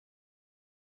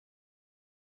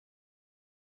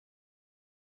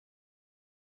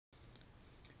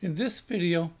In this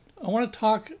video, I want to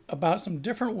talk about some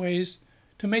different ways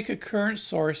to make a current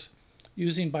source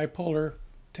using bipolar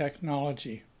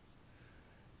technology.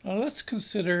 Now let's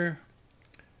consider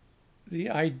the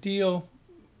ideal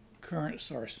current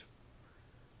source.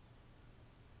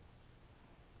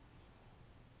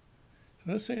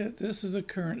 So let's say that this is a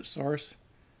current source,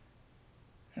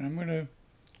 and I'm going to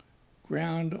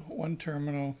ground one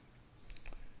terminal.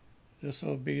 This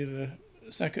will be the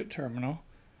second terminal.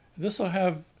 This will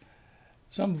have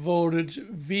some voltage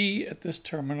V at this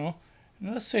terminal.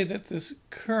 And let's say that this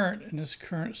current in this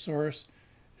current source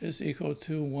is equal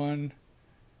to 1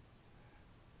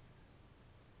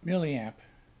 milliamp.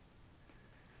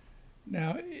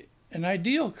 Now, an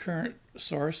ideal current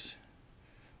source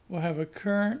will have a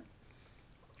current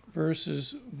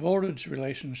versus voltage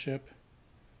relationship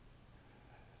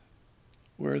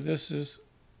where this is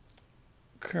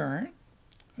current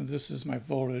and this is my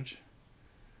voltage.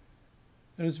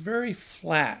 That is very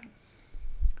flat.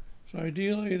 So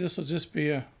ideally this will just be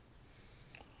a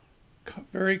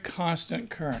very constant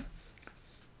current.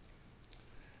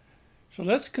 So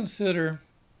let's consider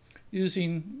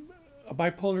using a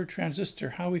bipolar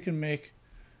transistor how we can make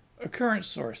a current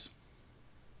source.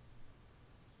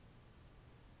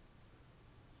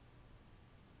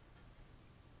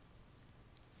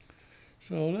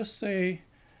 So let's say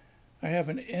I have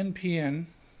an NPN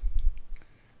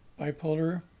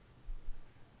bipolar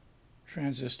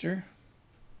transistor,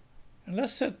 and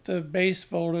let's set the base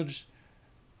voltage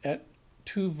at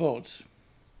 2 volts.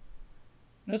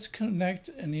 Let's connect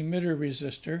an emitter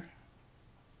resistor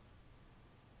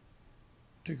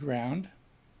to ground.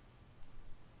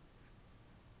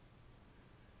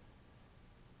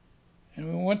 And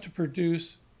we want to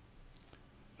produce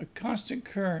a constant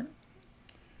current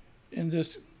in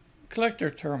this collector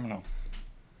terminal.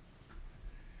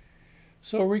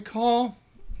 So recall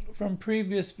from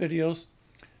previous videos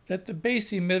that the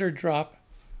base emitter drop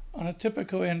on a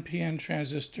typical NPN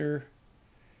transistor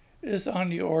is on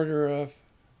the order of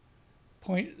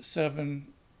 0.7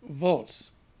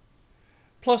 volts,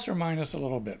 plus or minus a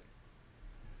little bit.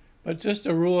 But just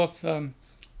a rule of thumb,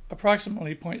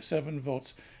 approximately 0.7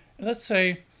 volts. And let's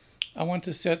say I want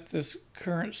to set this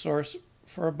current source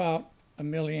for about a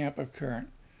milliamp of current.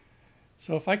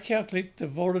 So if I calculate the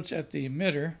voltage at the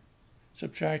emitter,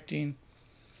 subtracting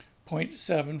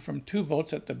 0.7 from 2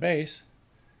 volts at the base,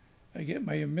 I get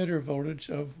my emitter voltage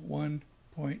of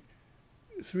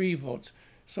 1.3 volts.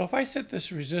 So if I set this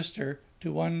resistor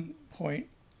to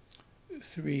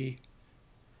 1.3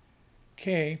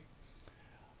 K,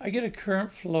 I get a current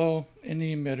flow in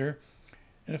the emitter,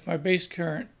 and if my base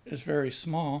current is very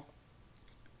small,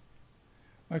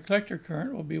 my collector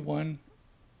current will be 1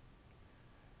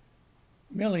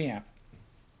 milliamp.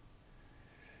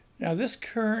 Now this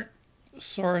current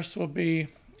source will be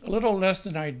a little less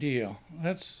than ideal.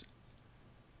 Let's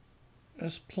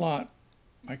plot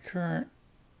my current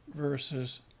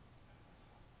versus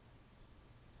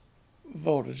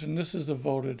voltage, and this is the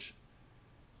voltage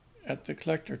at the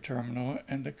collector terminal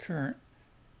and the current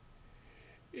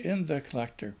in the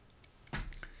collector.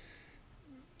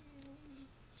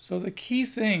 So the key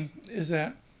thing is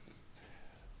that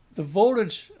the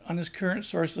voltage on this current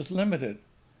source is limited.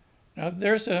 Now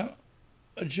there's a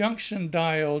junction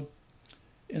diode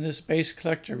in this base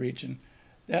collector region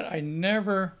that I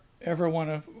never ever want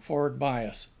to forward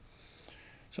bias.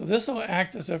 So this will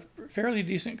act as a fairly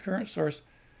decent current source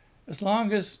as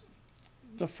long as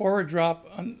the forward drop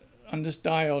on this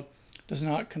diode does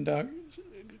not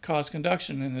cause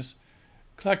conduction in this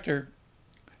collector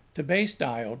to base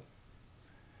diode.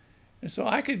 And so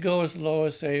I could go as low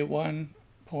as, say,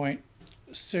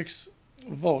 1.6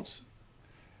 volts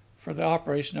for the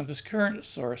operation of this current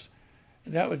source.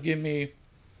 And that would give me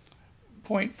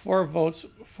 0.4 volts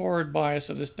forward bias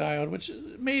of this diode, which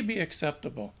may be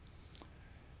acceptable.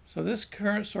 So this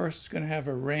current source is going to have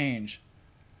a range,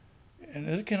 and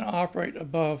it can operate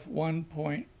above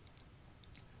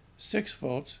 1.6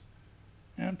 volts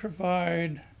and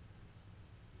provide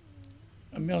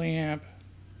a milliamp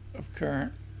of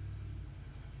current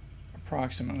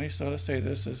approximately. So let's say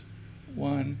this is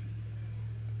 1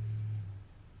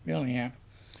 milliamp.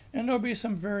 And there'll be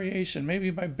some variation.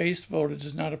 Maybe my base voltage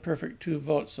is not a perfect 2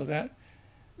 volts, so that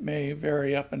may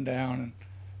vary up and down, and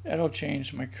that'll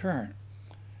change my current.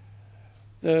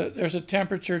 There's a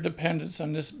temperature dependence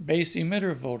on this base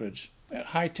emitter voltage. At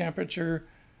high temperature,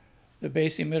 the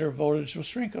base emitter voltage will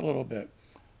shrink a little bit.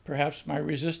 Perhaps my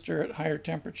resistor at higher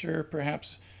temperature,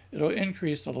 perhaps it'll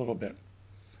increase a little bit.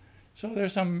 So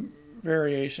there's some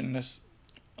variation that's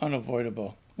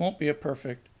unavoidable. Won't be a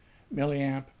perfect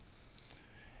milliamp.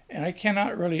 And I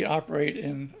cannot really operate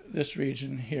in this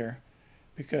region here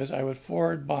because I would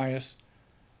forward bias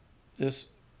this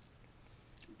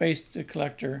base to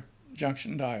collector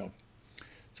junction diode.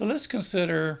 So let's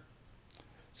consider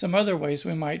some other ways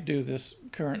we might do this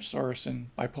current source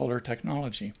in bipolar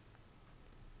technology.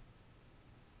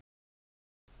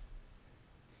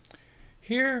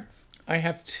 Here I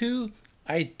have two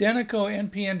identical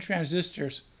NPN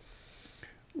transistors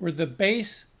where the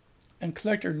base and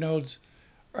collector nodes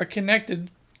are connected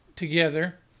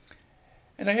together,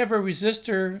 and I have a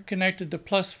resistor connected to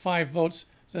plus 5 volts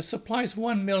that supplies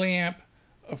 1 milliamp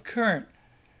of current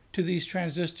to these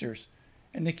transistors.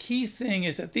 And the key thing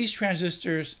is that these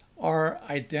transistors are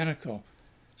identical.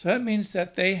 So that means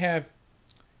that they have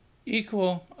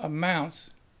equal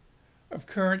amounts of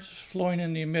current flowing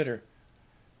in the emitter.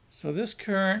 So this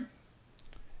current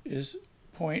is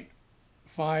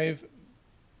 0.5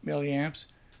 milliamps,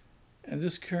 and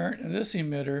this current in this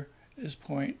emitter is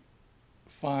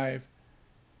 0.5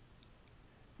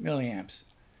 milliamps.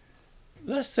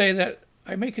 Let's say that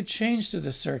I make a change to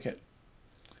the circuit.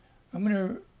 I'm going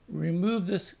to remove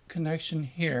this connection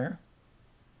here.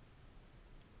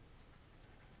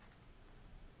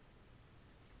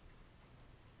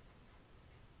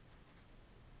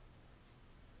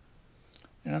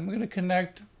 And I'm going to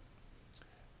connect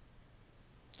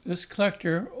this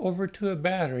collector over to a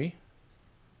battery.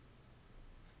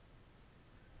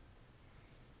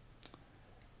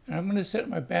 And I'm going to set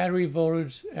my battery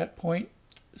voltage at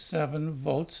 0.7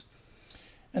 volts.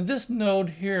 And this node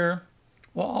here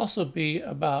will also be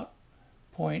about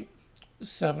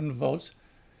 0.7 volts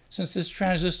since this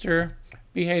transistor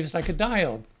behaves like a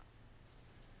diode.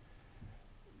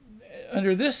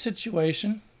 Under this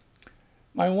situation,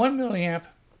 my 1 milliamp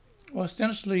will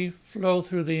essentially flow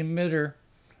through the emitter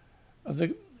of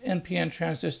the NPN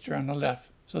transistor on the left.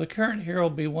 So the current here will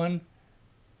be 1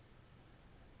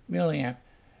 milliamp.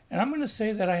 And I'm going to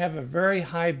say that I have a very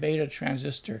high beta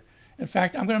transistor. In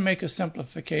fact, I'm going to make a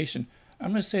simplification. I'm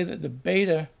going to say that the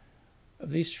beta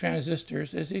of these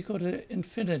transistors is equal to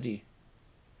infinity.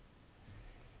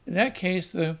 In that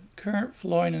case, the current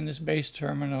flowing in this base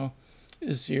terminal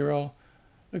is 0.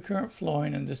 The current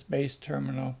flowing in this base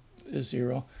terminal is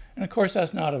 0. And of course,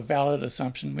 that's not a valid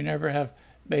assumption. We never have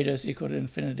betas equal to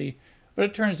infinity. But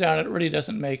it turns out it really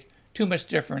doesn't make too much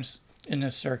difference in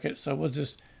this circuit. So we'll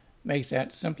just make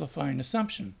that simplifying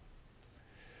assumption.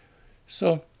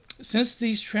 So since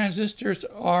these transistors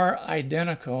are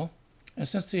identical, and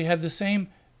since they have the same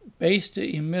base to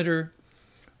emitter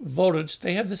voltage,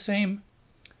 they have the same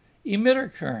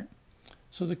emitter current.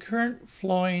 So the current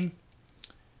flowing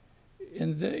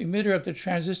in the emitter of the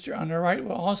transistor on the right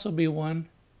will also be 1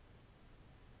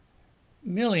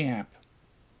 milliamp.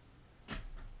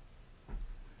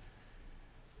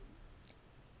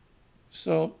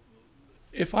 So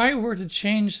if I were to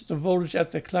change the voltage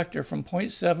at the collector from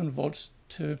 0.7 volts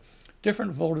to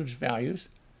different voltage values,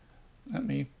 let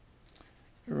me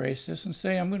erase this and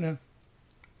say I'm going to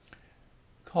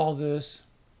call this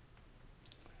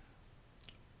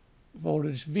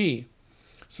voltage V.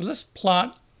 So let's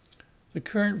plot the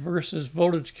current versus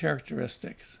voltage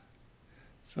characteristics.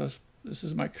 So this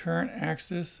is my current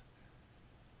axis.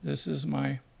 This is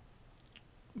my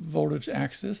voltage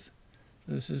axis.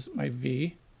 This is my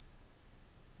V.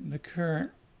 And the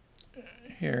current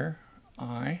here,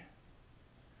 I,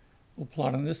 we'll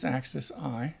plot on this axis,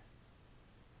 I.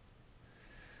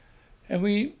 And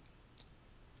we,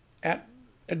 at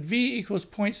V equals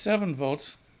 0.7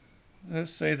 volts,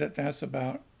 let's say that that's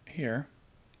about here,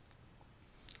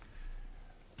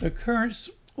 the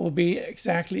currents will be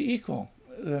exactly equal.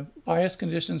 The bias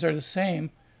conditions are the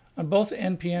same on both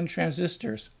NPN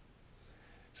transistors.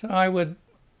 So I would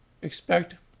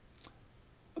expect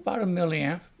about 1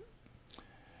 milliamp.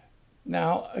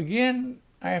 Now, again,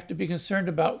 I have to be concerned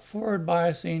about forward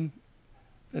biasing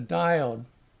the diode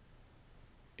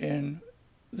in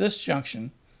this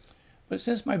junction. But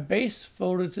since my base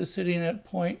voltage is sitting at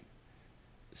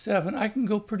 0.7, I can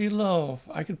go pretty low.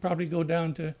 I could probably go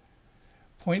down to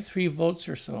 0.3 volts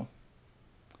or so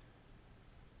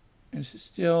and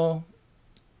still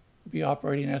be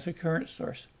operating as a current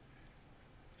source.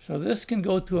 So this can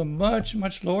go to a much,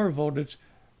 much lower voltage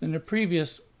than the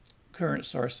previous current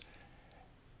source.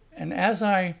 And as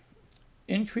I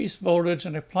increase voltage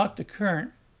and I plot the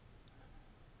current,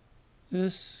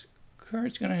 this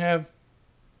current's going to have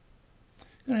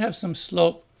some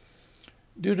slope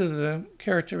due to the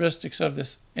characteristics of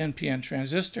this NPN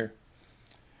transistor.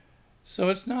 So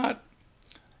it's not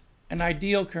an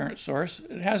ideal current source.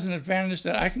 It has an advantage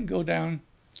that I can go down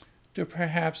to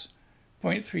perhaps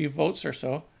 0.3 volts or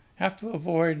so. Have to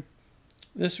avoid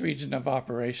this region of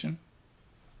operation.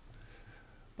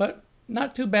 But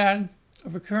not too bad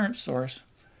of a current source,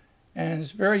 and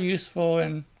it's very useful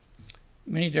in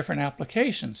many different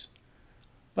applications.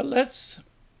 But let's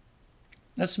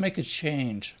make a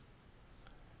change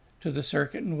to the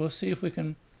circuit, and we'll see if we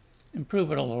can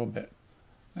improve it a little bit.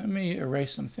 Let me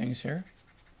erase some things here.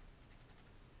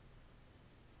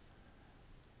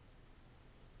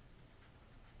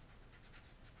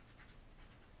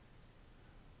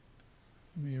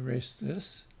 Let me erase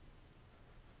this.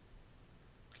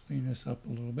 Clean this up a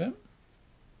little bit.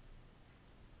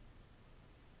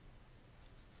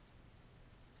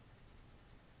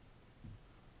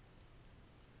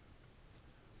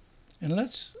 And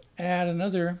let's add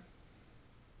another,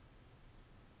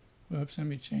 whoops, let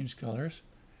me change colors,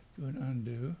 do an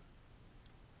undo.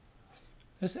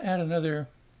 Let's add another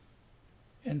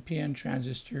NPN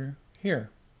transistor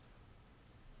here.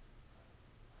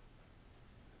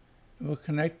 We'll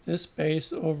connect this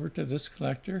base over to this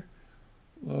collector.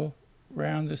 We'll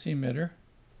round this emitter.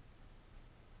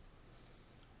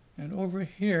 And over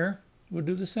here, we'll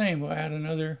do the same. We'll add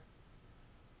another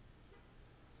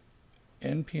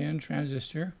NPN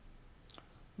transistor.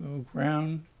 We'll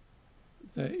ground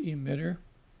the emitter.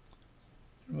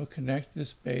 And we'll connect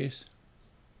this base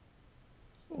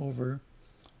over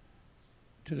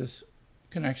to this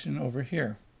connection over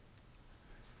here.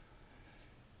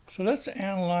 So let's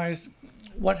analyze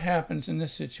what happens in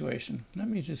this situation. Let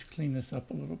me just clean this up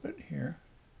a little bit here.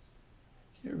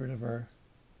 Get rid of our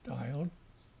diode.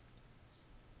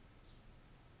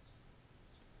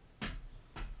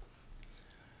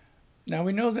 Now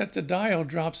we know that the diode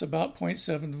drops about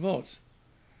 0.7 volts.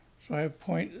 So I have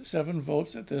 0.7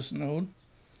 volts at this node.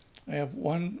 I have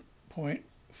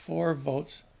 1.4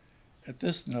 volts at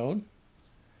this node.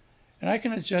 And I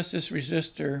can adjust this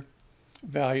resistor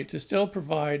value to still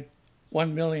provide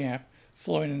 1 milliamp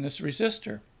flowing in this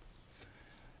resistor.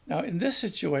 Now in this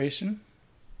situation,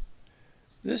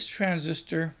 this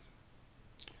transistor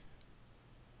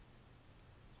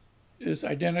is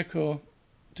identical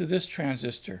to this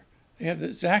transistor. They have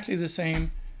exactly the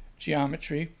same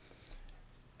geometry.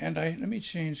 And let me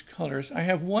change colors. I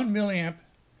have 1 milliamp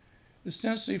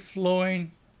essentially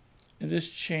flowing in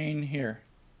this chain here.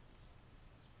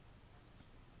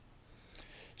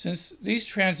 Since these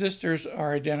transistors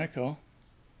are identical,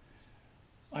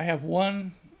 I have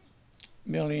 1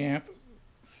 milliamp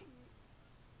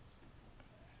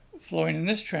flowing in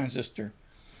this transistor.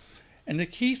 And the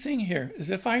key thing here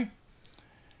is if I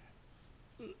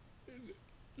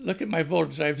look at my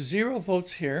voltage, I have 0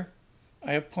 volts here,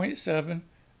 I have 0.7,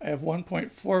 I have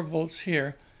 1.4 volts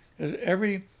here, because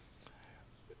every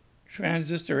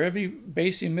transistor, every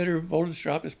base emitter voltage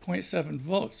drop is 0.7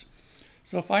 volts.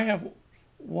 So if I have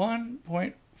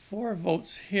 1.4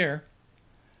 volts here,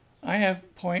 I have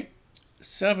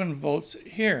 0.7 volts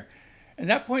here. And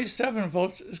that 0.7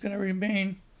 volts is going to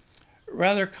remain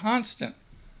rather constant.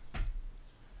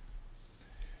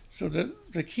 So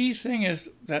the key thing is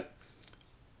that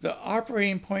the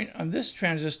operating point on this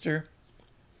transistor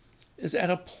is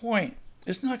at a point.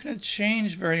 It's not going to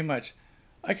change very much.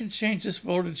 I can change this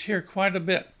voltage here quite a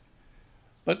bit,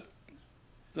 but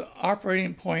the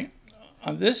operating point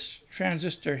on this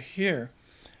transistor here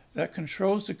that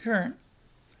controls the current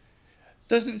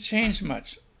doesn't change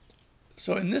much.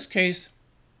 So in this case,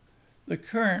 the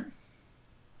current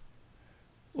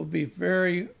will be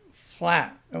very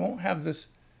flat. It won't have this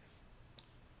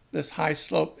high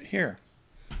slope here.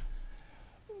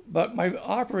 But my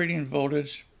operating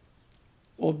voltage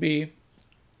will be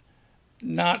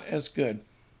not as good.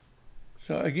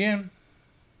 So again,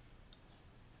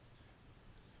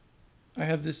 I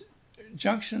have this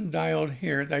junction diode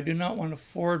here that I do not want to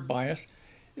forward bias.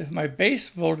 If my base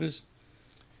voltage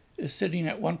is sitting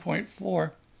at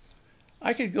 1.4,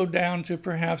 I could go down to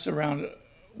perhaps around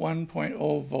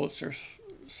 1.0 volts or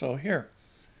so here.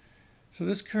 So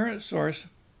this current source,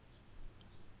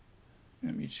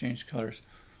 let me change colors,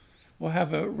 will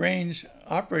have a range,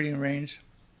 operating range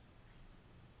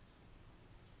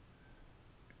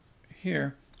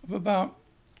here of about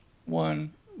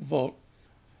 1 volt.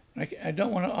 I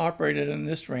don't want to operate it in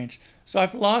this range. So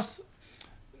I've lost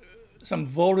some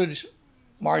voltage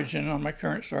margin on my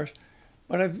current source,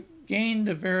 but I've gained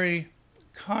a very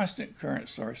constant current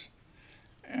source.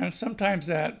 And sometimes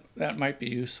that might be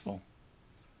useful.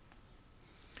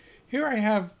 Here I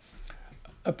have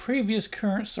a previous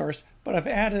current source, but I've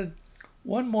added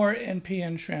one more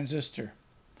NPN transistor.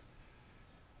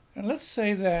 And let's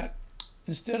say that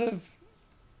instead of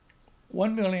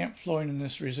 1 milliamp flowing in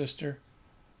this resistor,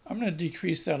 I'm going to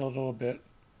decrease that a little bit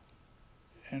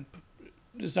and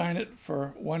design it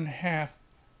for 1/2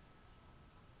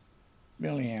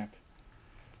 milliamp.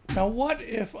 Now what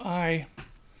if I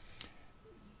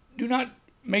do not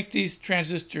make these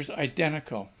transistors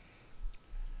identical?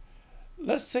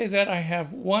 Let's say that I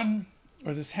have one,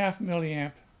 or this half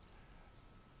milliamp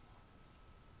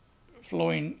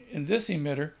flowing in this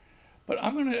emitter, but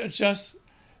I'm going to adjust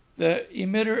the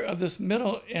emitter of this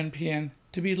middle NPN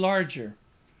to be larger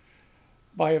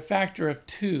by a factor of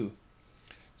 2.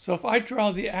 So if I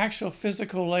draw the actual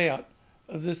physical layout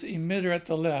of this emitter at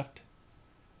the left,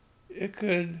 it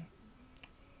could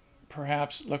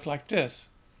perhaps look like this,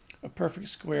 a perfect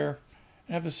square,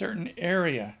 and have a certain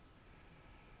area.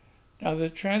 Now the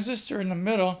transistor in the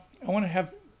middle, I want to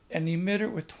have an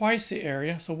emitter with twice the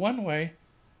area. So one way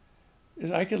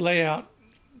is I could lay out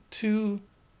 2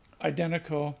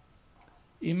 identical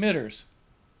emitters.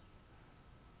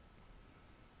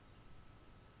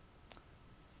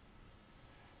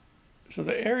 So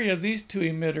the area of these 2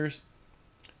 emitters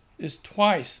is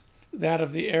twice that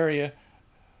of the area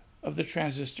of the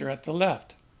transistor at the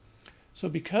left. So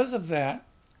because of that,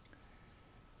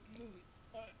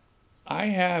 I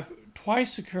have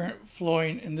twice the current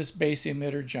flowing in this base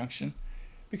emitter junction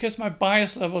because my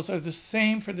bias levels are the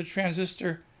same for the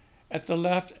transistor at the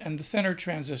left and the center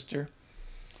transistor.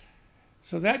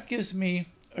 So that gives me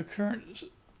a current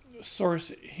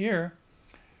source here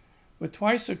with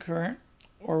twice the current,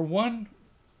 or 1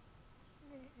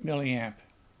 milliamp.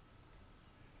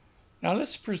 Now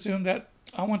let's presume that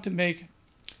I want to make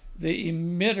the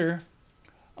emitter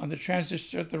on the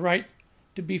transistor at the right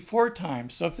to be 4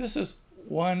 times. So if this is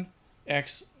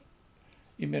 1x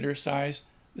emitter size,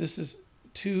 this is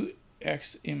 2x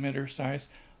emitter size,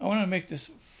 I want to make this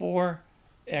 4x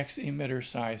emitter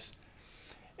size.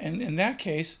 And in that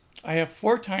case, I have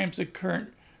 4 times the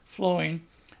current flowing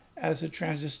as a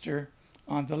transistor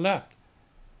on the left.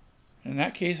 In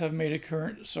that case, I've made a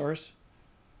current source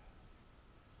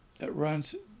that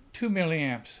runs 2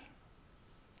 milliamps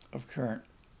of current.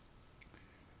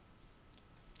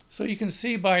 So you can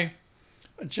see by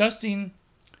adjusting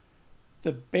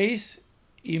the base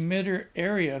emitter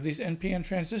area of these NPN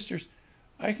transistors,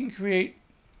 I can create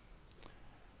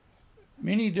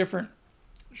many different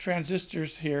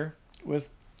transistors here with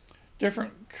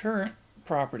different current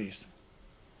properties.